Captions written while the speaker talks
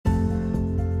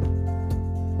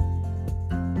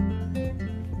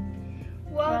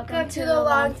Welcome to the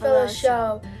Longfellow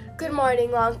Show. Good morning,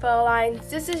 Longfellow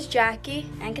Lions. This is Jackie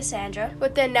and Cassandra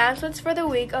with the announcements for the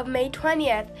week of May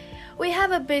 20th. We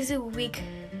have a busy week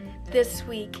this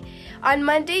week. On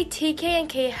Monday, TK and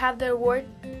K have their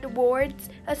awards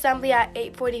assembly at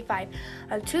 8:45.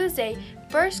 On Tuesday,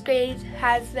 first grade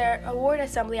has their award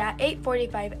assembly at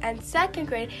 8:45 and second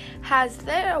grade has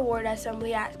their award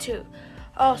assembly at 2.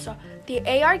 Also, the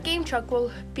AR game truck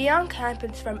will be on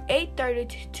campus from 8:30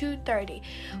 to 2:30.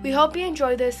 We hope you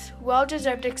enjoy this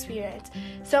well-deserved experience.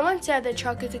 Someone said the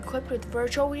truck is equipped with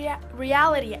virtual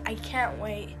reality. I can't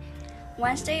wait.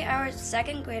 Wednesday, our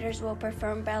second graders will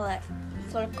perform ballet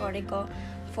folklorico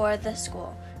for the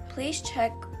school. Please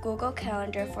check Google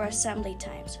Calendar for assembly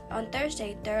times. On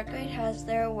Thursday, third grade has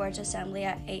their awards assembly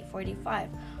at 8:45.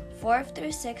 4th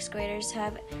through 6th graders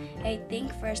have a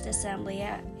Think First assembly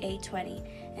at 8:20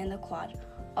 in the quad.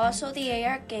 Also, the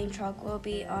AR game truck will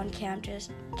be on campus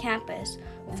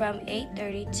from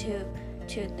 8:30 to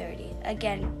 2:30.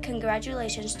 Again,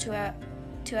 congratulations to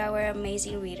our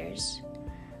amazing readers.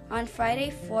 On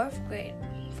Friday, 4th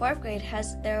grade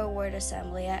has their award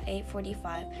assembly at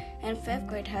 8:45 and 5th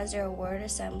grade has their award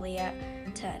assembly at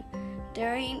 10.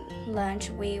 During lunch,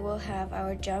 we will have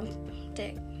our jump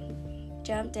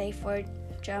day for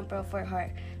Jump Rope for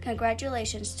Heart.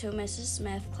 Congratulations to Mrs.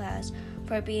 Smith class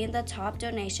for being the top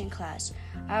donation class.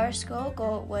 Our school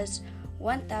goal was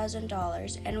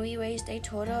 $1,000 and we raised a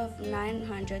total of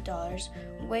 $900.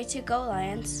 Way to go,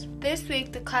 Lions. This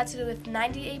week, the classes with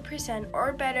 98%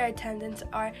 or better attendance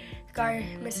are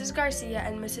Mrs. Garcia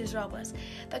and Mrs. Robles.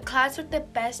 The class with the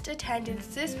best attendance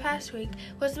this past week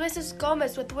was Mrs.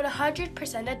 Gomez with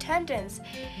 100% attendance.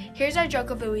 Here's our joke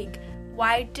of the week.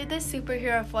 Why did the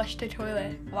superhero flush the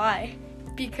toilet? Why?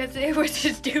 Because it was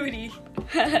his duty.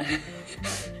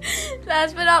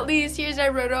 Last but not least, here's our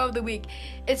roto of the week.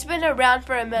 It's been around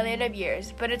for 1,000,000 of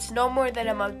years, but it's no more than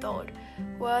a month old.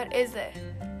 What is it?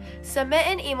 Submit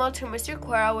an email to Mr.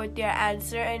 Quero with your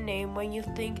answer and name when you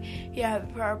think you have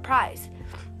a prize.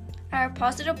 Our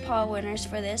Positive Paw winners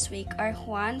for this week are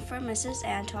Juan from Mrs.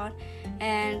 Anton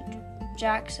and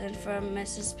Jackson from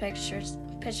Mrs.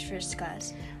 Pitchford's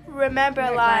class. Remember,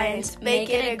 Lions, make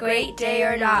it a great day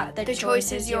or not, the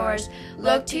choice is yours.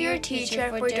 Look to your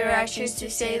teacher for directions to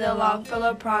say the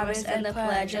Longfellow Promise and the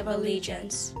Pledge of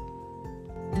Allegiance.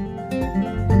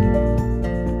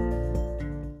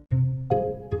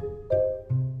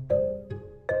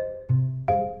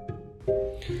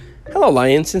 Hello,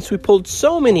 Lions. Since we pulled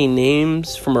so many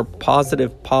names from our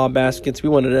Positive Paw baskets, we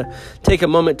wanted to take a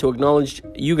moment to acknowledge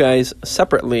you guys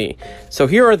separately. So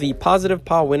here are the Positive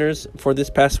Paw winners for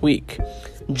this past week.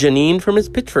 Janine from Ms.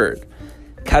 Pitchford,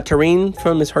 Katarine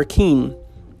from Ms. Harkeen,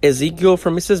 Ezekiel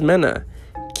from Mrs. Mena,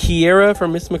 Kiera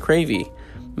from Ms. McCravey,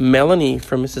 Melanie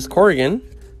from Mrs. Corrigan,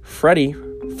 Freddie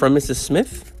from Mrs.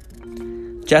 Smith,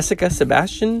 Jessica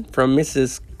Sebastian from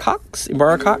Mrs.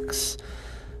 Ibarra Cox,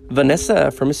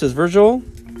 Vanessa from Mrs. Virgil,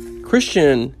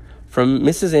 Christian from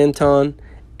Mrs. Anton,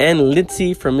 and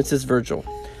Lindsay from Mrs. Virgil.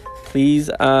 Please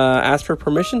ask for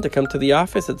permission to come to the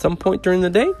office at some point during the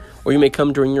day, or you may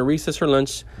come during your recess or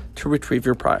lunch to retrieve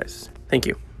your prize. Thank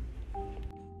you.